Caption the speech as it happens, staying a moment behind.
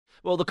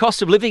Well, the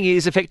cost of living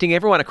is affecting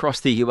everyone across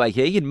the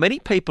UAE, and many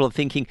people are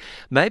thinking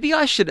maybe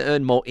I should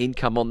earn more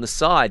income on the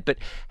side. But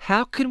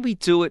how can we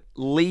do it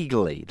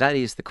legally? That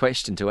is the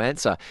question. To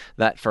answer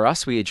that for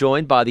us, we are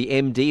joined by the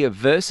MD of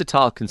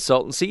Versatile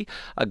Consultancy,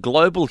 a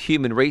global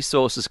human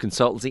resources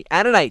consultancy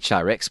and an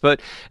HR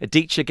expert.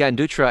 Deeksha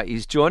Gandotra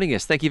is joining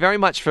us. Thank you very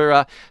much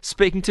for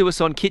speaking to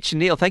us on Kitch and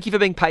Neeil. Thank you for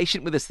being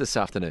patient with us this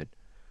afternoon.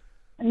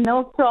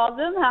 No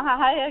problem.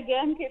 Hi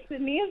again, Kitch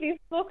and Neeil. We've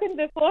spoken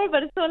before,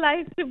 but it's so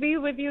nice to be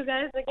with you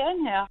guys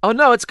again here. Oh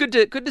no, it's good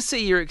to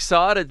see you're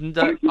excited, and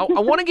I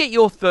want to get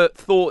your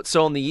thoughts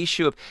on the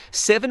issue of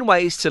 7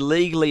 ways to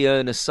legally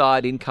earn a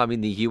side income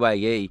in the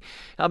UAE.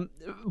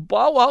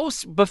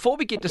 Before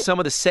we get to some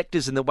of the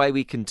sectors and the way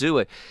we can do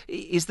it,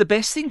 is the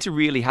best thing to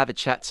really have a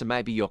chat to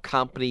maybe your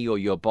company or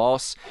your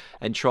boss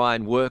and try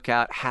and work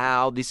out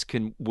how this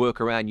can work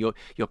around your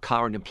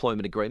current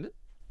employment agreement?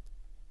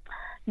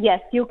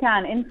 Yes, you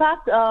can. In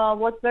fact,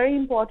 what's very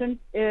important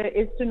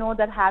is to know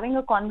that having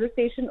a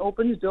conversation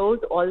opens doors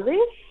always,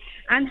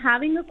 and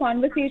having a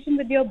conversation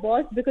with your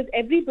boss, because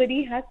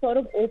everybody has sort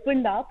of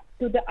opened up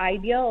to the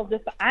idea of the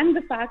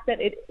fact that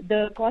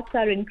the costs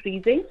are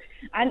increasing,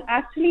 and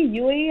actually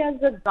UAE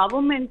as a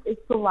government is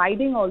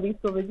providing all these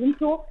provisions,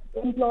 so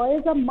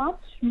employers are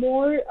much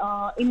more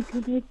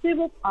inclusive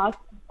of us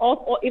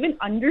or even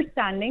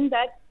understanding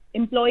that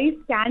employees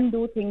can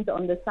do things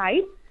on the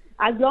side.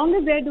 As long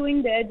as they're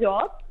doing their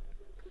job,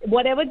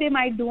 whatever they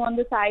might do on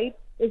the side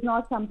is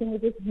not something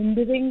which is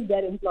hindering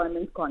their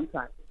employment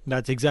contract.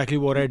 That's exactly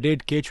what I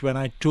did, Kitch, when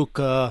I took,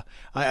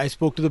 I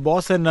spoke to the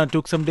boss and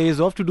took some days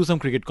off to do some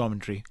cricket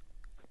commentary.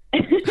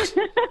 Yeah,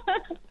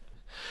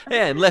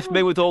 and left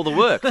me with all the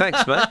work.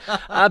 Thanks, mate.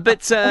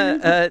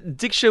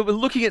 Deeksha, we're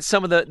looking at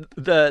some of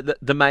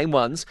the main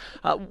ones.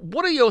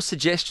 What are your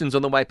suggestions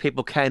on the way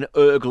people can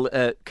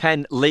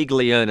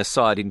legally earn a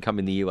side income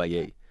in the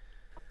UAE?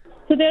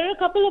 So there are a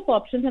couple of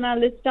options, and I'll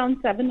list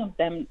down 7 of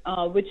them,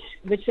 which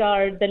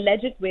are the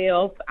legit way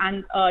of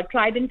and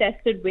tried and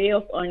tested way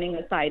of earning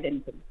a side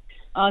income.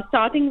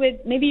 Starting with,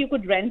 maybe you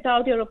could rent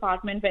out your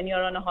apartment when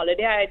you're on a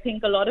holiday. I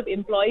think a lot of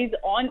employees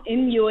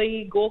in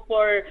UAE go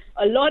for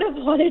a lot of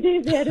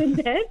holidays here and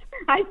there.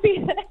 I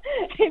see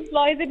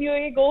employees in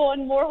UAE go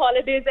on more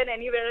holidays than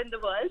anywhere in the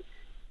world.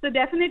 So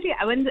definitely,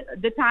 when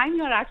the time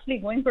you're actually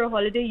going for a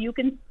holiday, you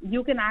can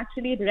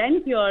actually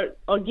rent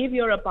or give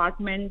your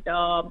apartment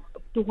to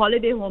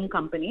holiday home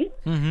companies,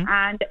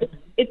 and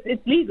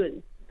it's legal.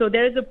 So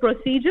there is a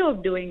procedure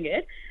of doing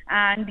it,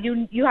 and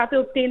you have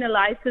to obtain a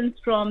license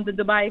from the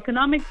Dubai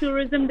Economic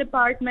Tourism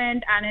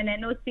Department and an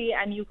NOC,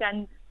 and you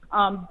can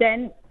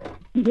then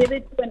give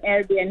it to an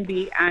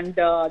Airbnb, and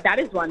that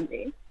is one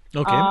way.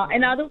 Okay.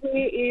 Another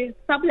way is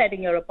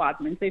subletting your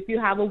apartment. So if you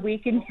have a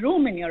vacant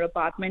room in your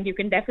apartment, you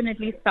can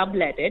definitely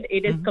sublet it.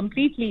 It is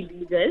completely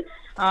legal.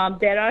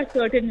 There are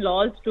certain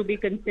laws to be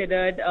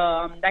considered,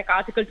 like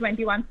Article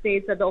 21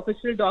 states that the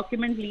official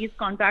document lease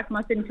contract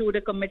must include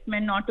a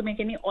commitment not to make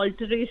any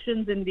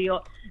alterations in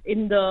the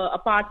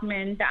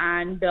apartment.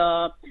 And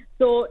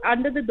so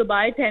under the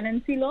Dubai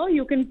tenancy law,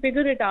 you can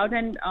figure it out,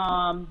 and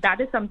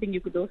that is something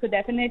you could do. So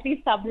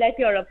definitely sublet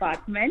your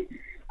apartment.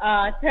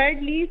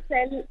 Thirdly,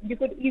 you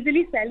could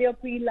easily sell your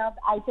pre-loved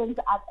items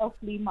at a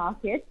flea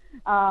market.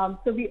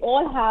 So we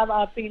all have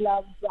our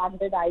pre-loved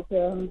branded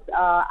items,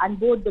 and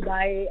both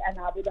Dubai and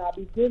Abu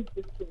Dhabi gives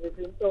this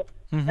provision. So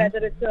whether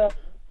it's a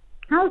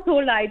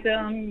household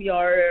item,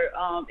 your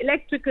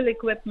electrical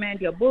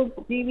equipment, your books,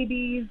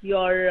 DVDs,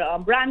 your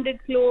branded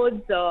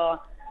clothes,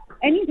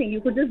 anything, you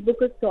could just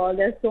book a stall.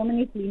 There's so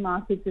many flea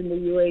markets in the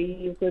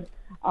UAE.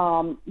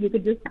 You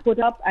could just put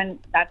up, and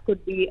that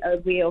could be a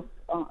way of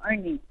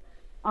earning.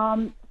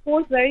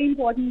 Fourth very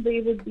important way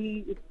would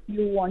be if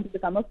you want to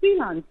become a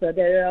freelancer.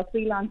 There are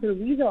freelancer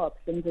visa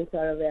options which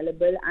are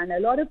available, and a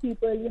lot of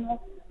people,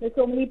 there's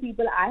so many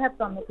people I have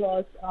come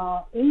across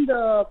in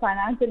the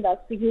finance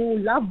industry who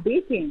love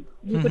baking.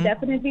 You could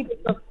definitely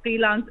take a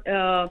freelance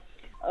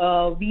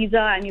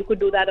visa, and you could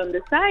do that on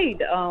the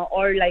side,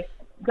 or like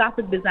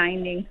graphic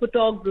designing,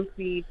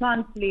 photography,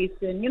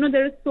 translation.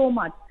 There is so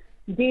much.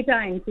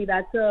 Data entry,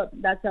 that's a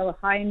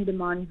high in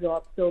demand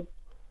job. So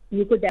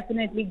you could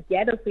definitely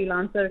get a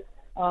freelancer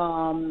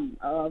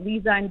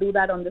visa and do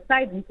that on the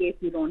side in case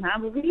you don't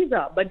have a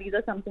visa. But these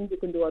are some things you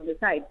can do on the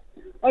side.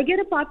 Or get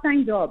a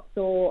part-time job.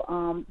 So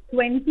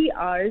 20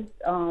 hours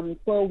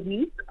per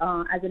week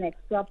as an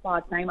extra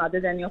part-time other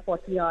than your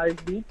 40 hours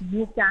week,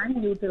 you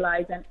can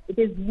utilize, and it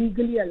is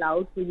legally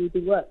allowed for you to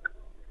work.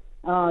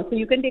 So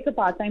you can take a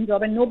part-time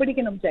job and nobody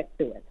can object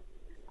to it.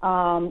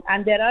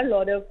 And there are a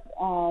lot of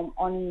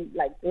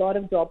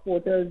job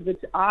portals which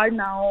are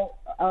now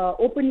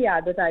openly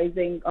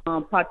advertising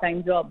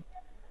part-time jobs.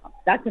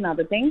 That's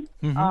another thing.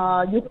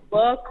 You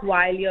work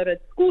while you're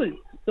at school.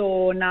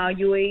 So now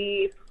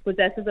UAE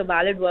possesses a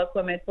valid work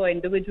permit for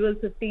individuals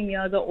 15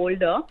 years or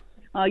older.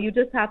 You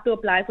just have to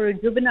apply for a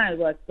juvenile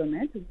work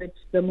permit, which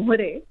the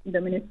MORE, the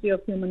Ministry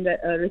of Human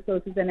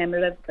Resources and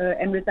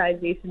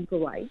Emiratization,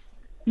 provides.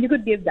 You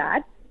could give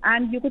that,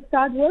 and you could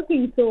start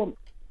working. So,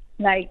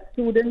 like,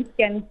 students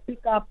can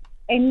pick up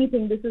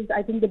anything. This is,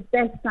 I think, the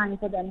best time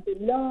for them to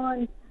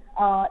learn,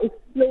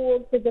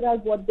 explore, figure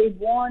out what they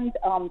want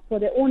for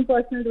their own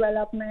personal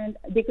development.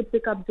 They could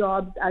pick up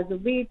jobs as a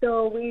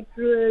waiter,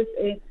 waitress,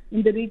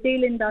 in the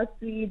retail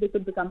industry. They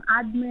could become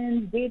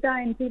admins, data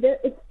entry.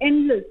 It's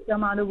endless the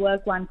amount of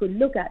work one could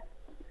look at.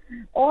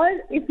 Or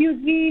if you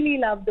really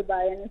love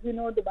Dubai and if you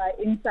know Dubai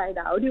inside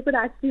out, you could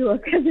actually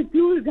work as a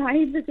tour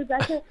guide, because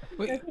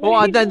Well,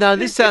 I don't know.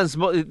 This sounds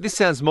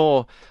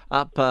more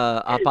up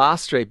our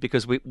street,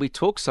 because we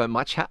talk so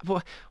much.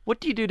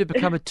 What do you do to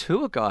become a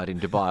tour guide in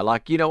Dubai?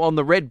 Like, on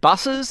the red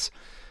buses,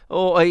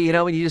 or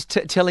when you're just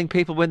telling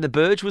people when the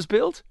Burj was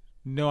built?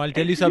 No, I'll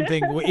tell you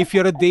something. If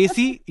you're a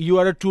Desi, you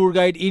are a tour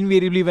guide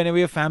invariably whenever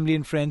your family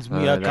and friends come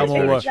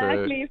over.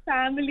 Exactly,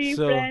 family,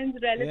 friends,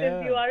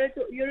 relatives.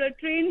 Yeah. You're a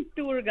trained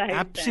tour guide.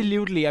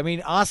 Absolutely. Then. I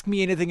mean, ask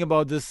me anything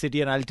about this city,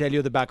 and I'll tell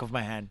you the back of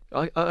my hand.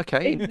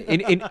 Okay.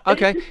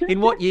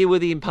 In what year were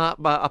the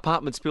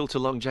apartments built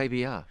along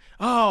JBR?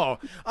 Oh,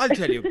 I'll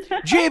tell you.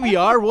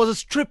 JBR was a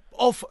strip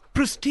of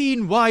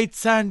pristine white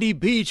sandy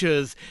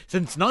beaches.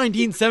 Since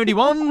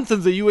 1971,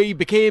 since the UAE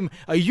became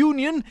a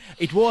union,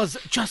 it was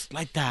just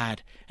like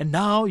that. And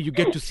now you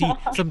get to see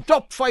some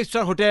top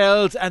 5-star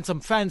hotels and some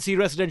fancy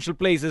residential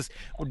places.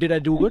 Did I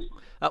do good?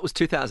 That was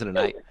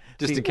 2008.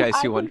 Just in case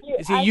you want.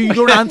 You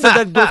don't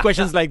answer those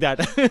questions like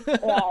that.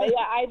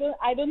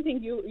 I don't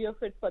think you're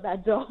fit for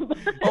that job.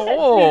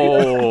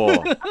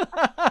 Oh,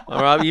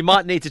 all right. You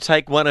might need to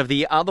take one of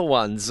the other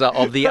ones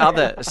of the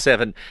other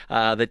 7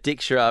 that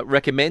Deeksha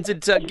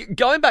recommended.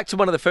 Going back to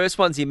one of the first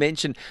ones you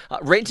mentioned,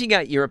 renting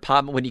out your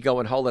apartment when you go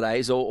on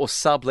holidays, or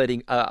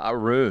subletting a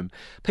room.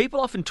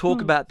 People often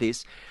talk about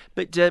this.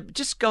 But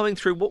just going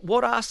through,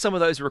 what are some of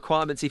those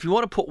requirements? If you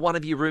want to put one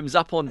of your rooms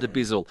up onto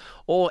Bizzle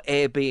or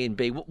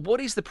Airbnb, what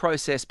is the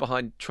process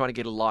behind trying to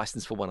get a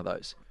license for one of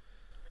those?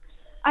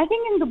 I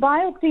think in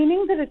Dubai,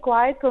 obtaining the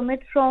required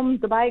permit from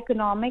Dubai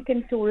Economic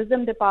and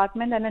Tourism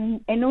Department and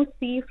an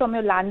NOC from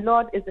your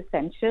landlord is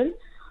essential.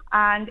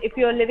 And if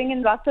you're living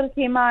in Ras Al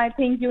Khaimah, I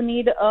think you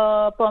need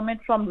a permit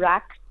from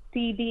RAC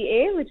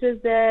TDA, which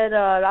is their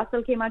Ras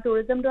Al Khaimah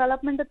Tourism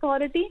Development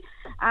Authority.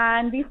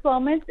 And these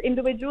permits,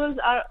 individuals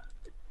are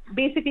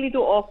basically to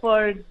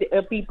offer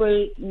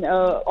people,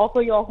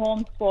 offer your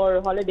homes for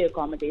holiday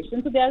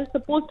accommodation. So they are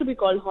supposed to be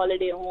called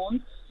holiday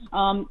homes.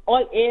 All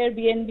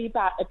Airbnb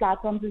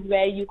platforms is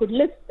where you could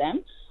list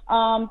them.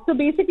 So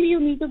basically, you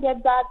need to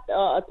get that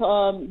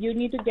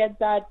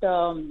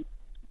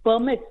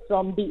permit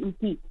from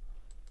DET.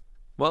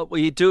 Well,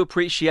 we do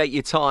appreciate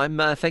your time.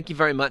 Thank you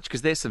very much,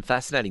 because there's some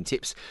fascinating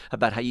tips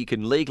about how you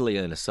can legally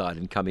earn a side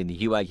income in the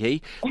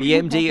UAE. The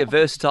MD of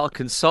Versatile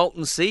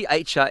Consultancy,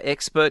 HR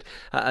expert,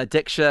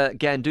 Deeksha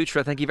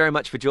Gandotra, thank you very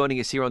much for joining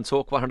us here on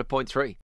Talk 100.3.